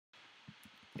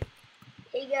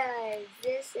Hey guys,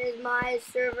 this is my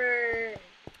server.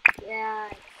 Yeah,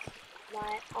 it's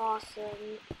my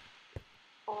awesome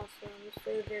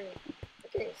server.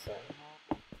 Okay, so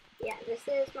yeah, this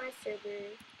is my server,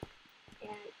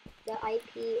 and the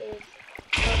IP is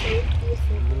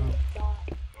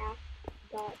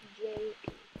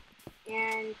theopserver.hacked.jp.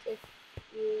 And if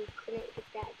you couldn't get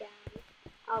that down,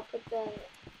 I'll put the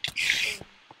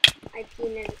IP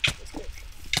in the description.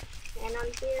 And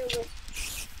I'm here with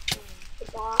the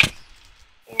boss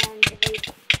and the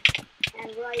raven, and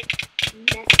we're like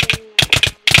messing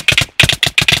around.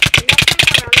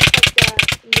 Messing around with like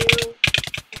the new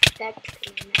effect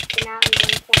command that came out in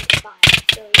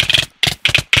 1.5. So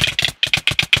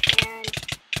yeah, and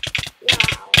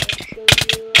yeah, I'll show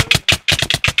you.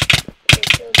 Okay,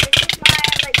 so this is my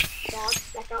like shop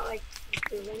that got like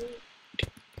ruined.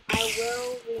 I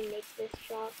will remake this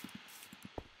shop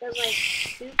because like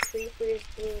 2 creepers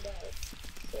blew it out.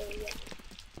 So yeah.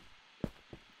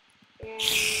 And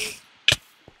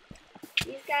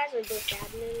these guys are both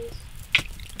admins,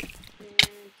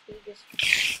 and he just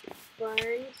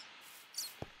burns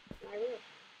my room.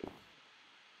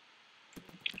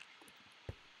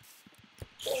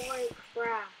 Holy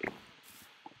crap.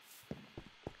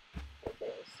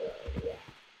 Okay, so yeah.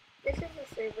 This is a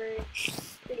server,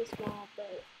 pretty small,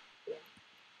 but yeah.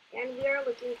 And we are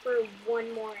looking for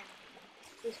one more admin.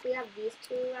 Since we have these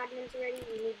 2 admins already,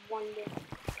 we need one more.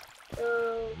 So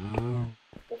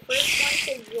the first one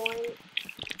to join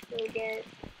will get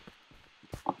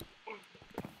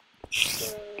admin.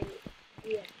 So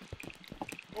yeah.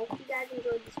 I hope you guys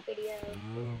enjoyed this video.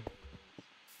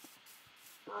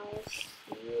 I'll see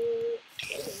you